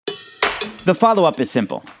The follow-up is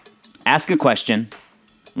simple. Ask a question,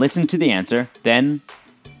 listen to the answer, then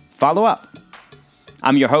follow up.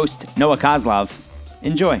 I'm your host, Noah Kozlov.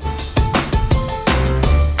 Enjoy.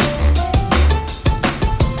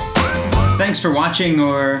 Thanks for watching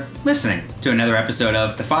or listening to another episode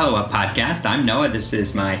of the Follow-Up Podcast. I'm Noah. This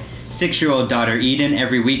is my 6-year-old daughter, Eden.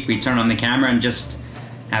 Every week we turn on the camera and just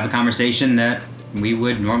have a conversation that we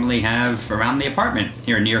would normally have around the apartment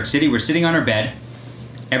here in New York City. We're sitting on our bed.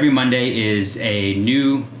 Every Monday is a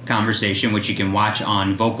new conversation, which you can watch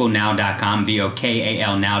on vocalnow.com,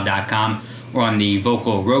 VOKAL now.com, or on the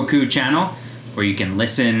Vocal Roku channel, where you can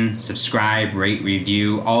listen, subscribe, rate,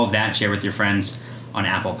 review, all of that, share with your friends on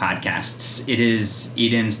Apple Podcasts. It is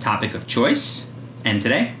Eden's topic of choice, and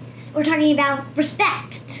today we're talking about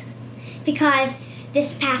respect, because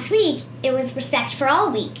this past week it was Respect for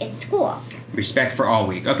All Week in school. Respect for All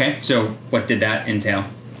Week. Okay, so what did that entail?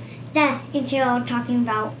 That entailed talking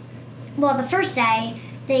about, well, the first day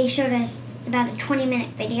they showed us about a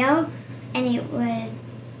 20-minute video, and it was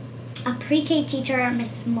a pre-K teacher,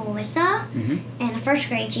 Miss Melissa, and a first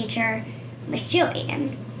grade teacher, Miss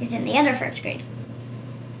Jillian, who's in the other first grade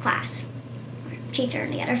class, teacher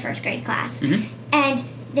in the other first grade class. And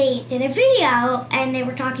they did a video, and they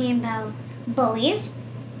were talking about bullies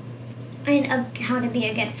and how to be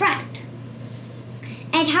a good friend.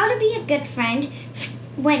 And how to be a good friend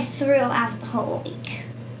went throughout the whole week.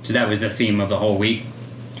 So that was the theme of the whole week?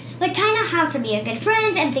 Like, kind of how to be a good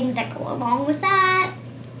friend and things that go along with that.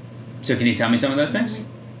 So can you tell me some of those things?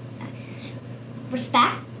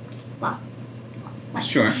 Respect. Well,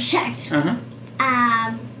 sure. Respect.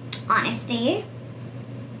 Honesty.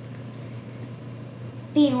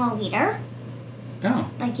 Being a leader.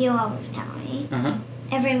 Oh. Like you always tell me.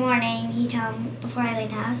 Every morning you tell me before I leave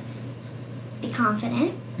the house, be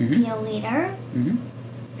confident, be a leader,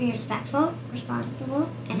 be respectful, responsible,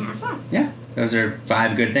 and have fun. Yeah, those are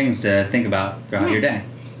 5 good things to think about throughout your day.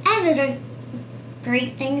 And those are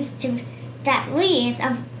great things that leads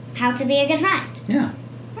of how to be a good friend. Yeah.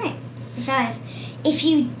 Right. Because if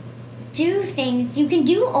you do things, you can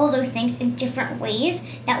do all those things in different ways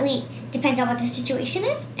that depends on what the situation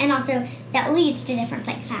is, and also that leads to different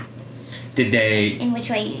things happening. In which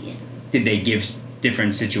way you use them. Did they give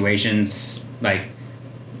different situations, like,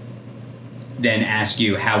 then ask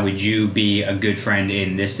you, how would you be a good friend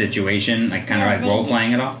in this situation? Like, kind of like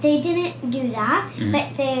role-playing at all? They didn't do that,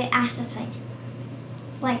 but they asked us,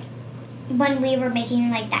 like, when we were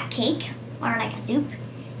making, like, that cake, or, like, a soup,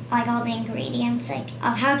 like, all the ingredients, like,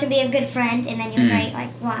 of how to be a good friend, and then you write,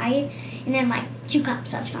 like, why, and then, like, 2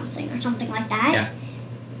 cups of something, or something like that.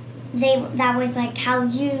 Yeah. That was, like, how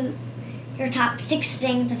your top 6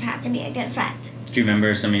 things of how to be a good friend. Do you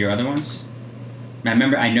remember some of your other ones?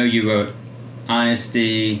 I know you wrote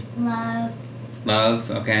honesty.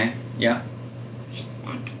 Love, okay. Yep.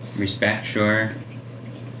 Respect, sure.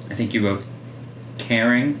 I think you wrote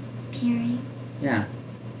caring. Yeah.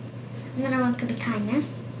 Another one could be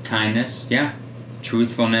kindness. Kindness, yeah.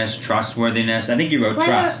 Truthfulness, trustworthiness. I think you wrote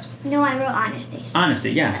trust. I wrote honesty.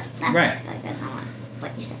 Honesty, yeah. Right. That's not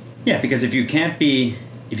what you said. Yeah, because if you can't be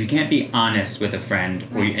honest with a friend,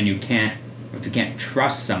 and if you can't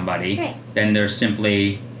trust somebody, then they're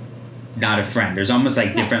simply not a friend. There's almost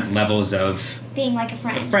like different levels of being like a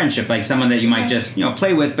friend. Friendship, like someone that you might just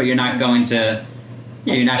play with, but you're not going to.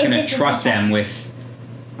 Yeah, you're not going to trust them with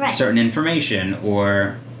certain information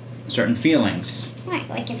or certain feelings. Right,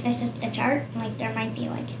 like if this is the chart, like there might be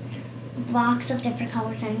like blocks of different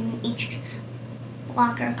colors, and each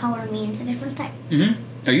block or color means a different thing.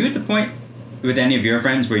 Are you at the point with any of your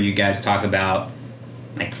friends where you guys talk about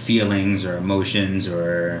like feelings or emotions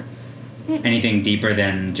or anything deeper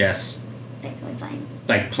than just basically playing?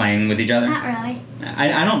 Like playing with each other? Not really.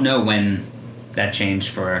 I don't know when that changed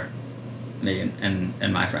for me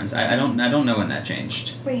and my friends. I don't know when that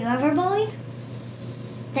changed. Were you ever bullied?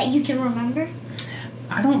 That you can remember?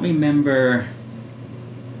 I don't remember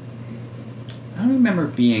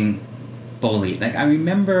being bullied. Like I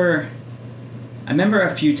remember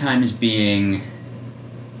a few times being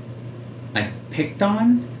like picked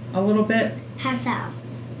on a little bit. How so?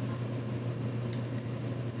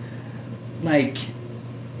 Like,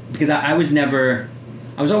 because I was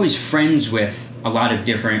always friends with a lot of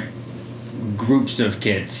different groups of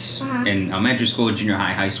kids in elementary school, junior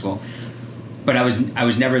high, high school. But I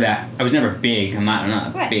was never big. I'm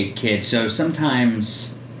not a big kid. So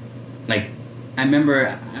sometimes, like, I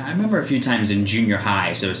remember a few times in junior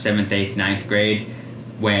high, so 7th, 8th, 9th grade,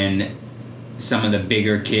 when some of the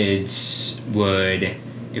bigger kids would,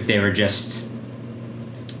 if they were just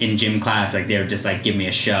in gym class, like they would just like give me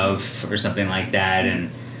a shove or something like that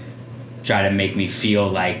and try to make me feel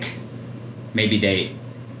like maybe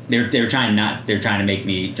they're trying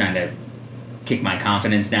to kick my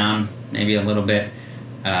confidence down maybe a little bit.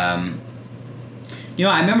 I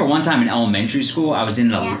remember one time in elementary school, I was in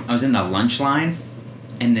the lunch line,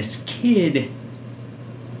 and this kid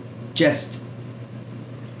just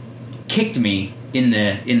kicked me in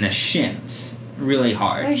the shins really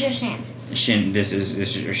hard. Where's your shin? Shin. This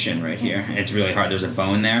is your shin right here. It's really hard. There's a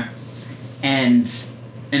bone there, and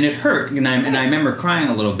it hurt. And I remember crying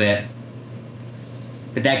a little bit.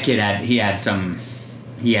 But that kid had some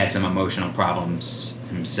emotional problems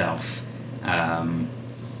himself.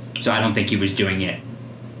 So I don't think he was doing it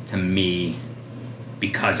to me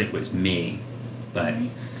because it was me. But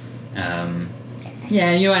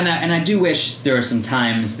yeah, and I do wish there were some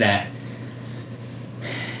times that,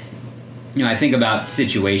 I think about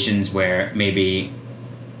situations where maybe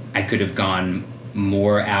I could have gone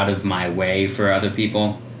more out of my way for other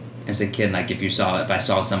people as a kid. Like if I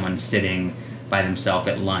saw someone sitting by themselves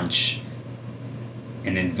at lunch,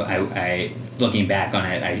 and I looking back on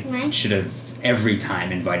it, I should have every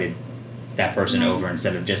time invited that person over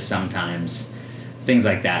instead of just sometimes. Things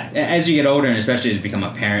like that. As you get older, and especially as you become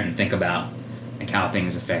a parent and think about like how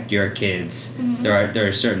things affect your kids, there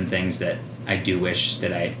are certain things that I do wish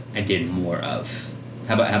that I did more of.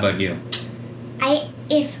 How about you?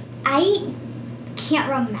 If I can't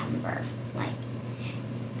remember, like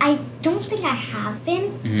I don't think I have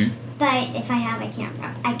been, but if I have, I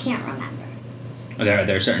can't remember. Are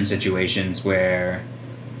there certain situations where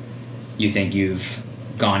you think you've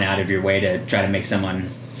gone out of your way to try to make someone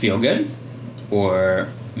feel good? Or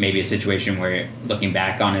maybe a situation where, looking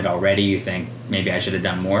back on it already, you think maybe I should have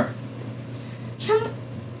done more?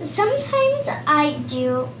 Sometimes I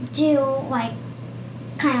do like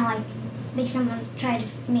kind of like try to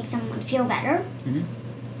make someone feel better,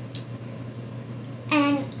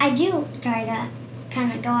 and I do try to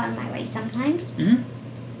kind of go out of my way sometimes.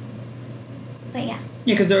 But yeah.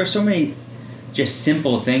 Yeah, because there are so many just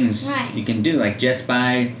simple things you can do, like just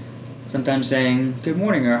by sometimes saying good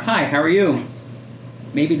morning or hi, how are you? Right.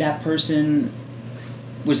 Maybe that person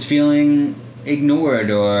was feeling ignored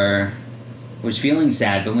or was feeling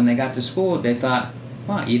sad, but when they got to school, they thought,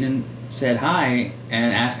 wow, Eden said hi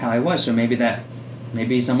and asked how I was, so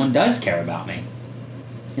maybe someone does care about me.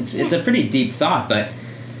 It's a pretty deep thought, but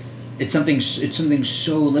it's something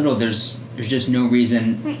so little. There's just no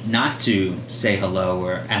reason not to say hello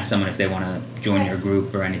or ask someone if they want to join your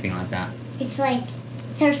group or anything like that. It's like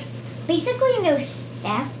there's basically no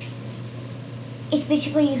steps. It's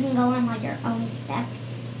basically you can go on like your own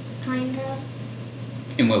steps, kind of.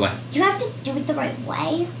 In what way? You have to do it the right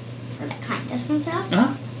way for the kindness and stuff.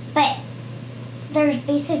 But there's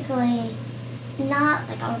basically not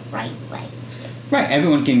like a right way to do it. Right,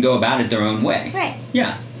 everyone can go about it their own way. Right.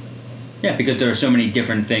 Yeah. Yeah, because there are so many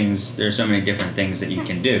different things. There are so many different things that you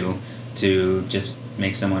can do to just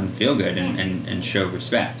make someone feel good and show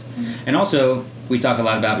respect. And also, we talk a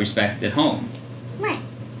lot about respect at home. Right.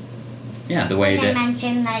 Yeah, the way that I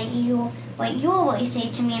mentioned that what you always say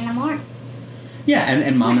to me in the morning. Yeah,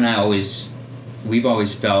 and Mom and I we've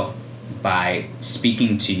always felt by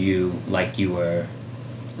speaking to you like you were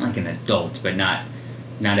like an adult, but not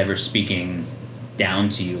ever speaking down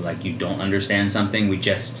to you like you don't understand something.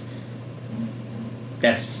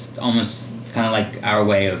 That's almost kind of like our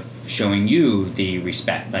way of showing you the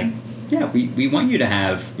respect. Like, yeah, we want you to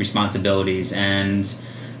have responsibilities, and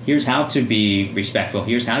here's how to be respectful.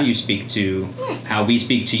 Here's how you speak to, how we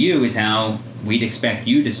speak to you is how we'd expect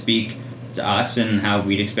you to speak to us, and how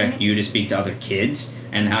we'd expect you to speak to other kids,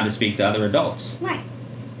 and how to speak to other adults. Right.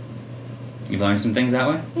 You've learned some things that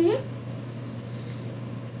way?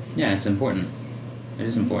 Yeah, it's important. It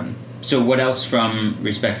is important. So what else from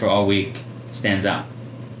Respect for All Week stands out?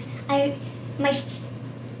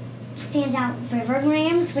 Stands out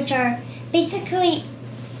rivergrams, which are basically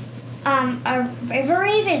a river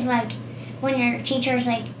rave is like when your teachers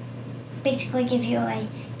like basically give you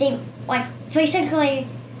they basically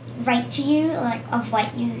write to you like of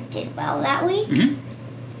what you did well that week.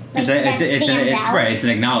 Like, stands out. Right, it's an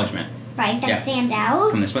acknowledgement. Right, that stands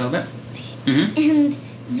out. Come this way a little bit. And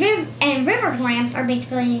rivergrams are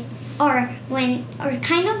basically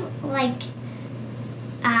kind of like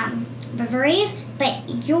river raves,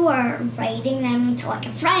 but you're writing them to like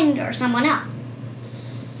a friend or someone else.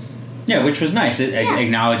 Yeah, which was nice,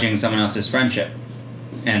 acknowledging someone else's friendship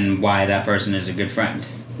and why that person is a good friend.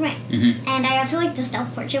 Right. And I also like the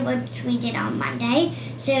self-portrait, which we did on Monday.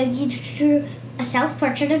 So you drew a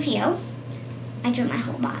self-portrait of you. I drew my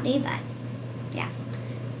whole body, but yeah.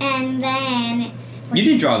 And then... You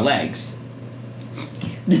didn't draw legs. I don't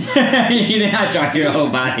care. You did not draw your whole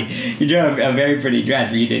body. You drew a very pretty dress,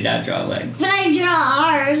 but you did not draw legs. But I drew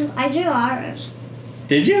ours. I drew ours.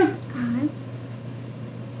 Did you? Uh-huh.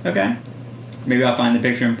 Okay. Maybe I'll find the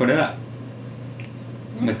picture and put it up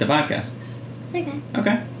with the podcast. It's okay.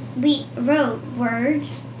 Okay. We wrote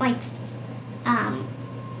words like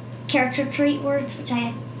character trait words, which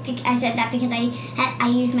I think I said that because I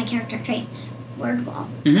used my character traits word wall.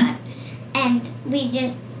 Mhm. And we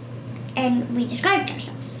described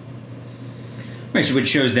ourselves. Right, so which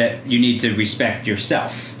shows that you need to respect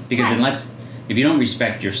yourself. Because Right. if you don't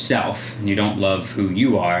respect yourself and you don't love who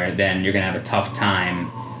you are, then you're going to have a tough time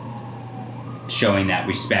showing that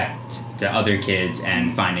respect to other kids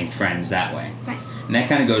and finding friends that way. Right. And that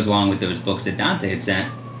kind of goes along with those books that Dante had sent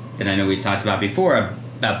that I know we talked about before,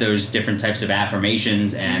 about those different types of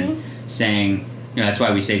affirmations and saying, that's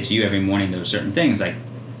why we say to you every morning those certain things like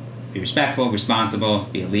be respectful, responsible,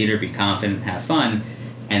 be a leader, be confident, have fun,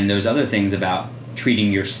 and those other things about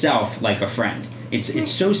treating yourself like a friend.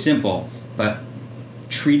 It's so simple, but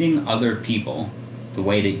treating other people the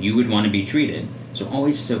way that you would want to be treated. So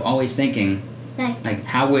always thinking, like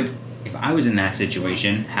if I was in that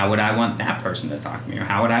situation, how would I want that person to talk to me, or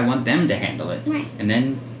how would I want them to handle it? Right. And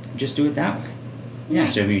then just do it that way. Yeah. Right.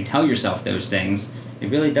 So if you tell yourself those things, it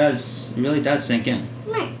really does sink in.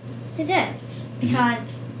 Right. It does. Because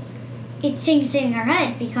it sinks in your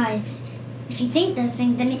head, because if you think those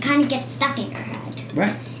things, then it kind of gets stuck in your head.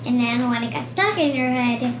 Right. And then when it gets stuck in your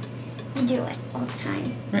head, you do it all the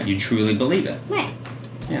time. Right. You truly believe it. Right.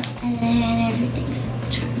 Yeah. And then everything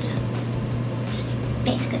turns out just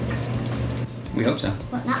basically perfect. We hope so.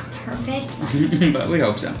 Well, not perfect, but But we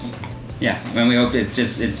hope so. just better. Yeah. And we hope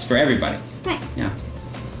it's for everybody. Right. Yeah.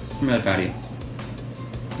 I'm really proud of you.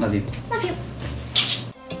 Love you. Love you.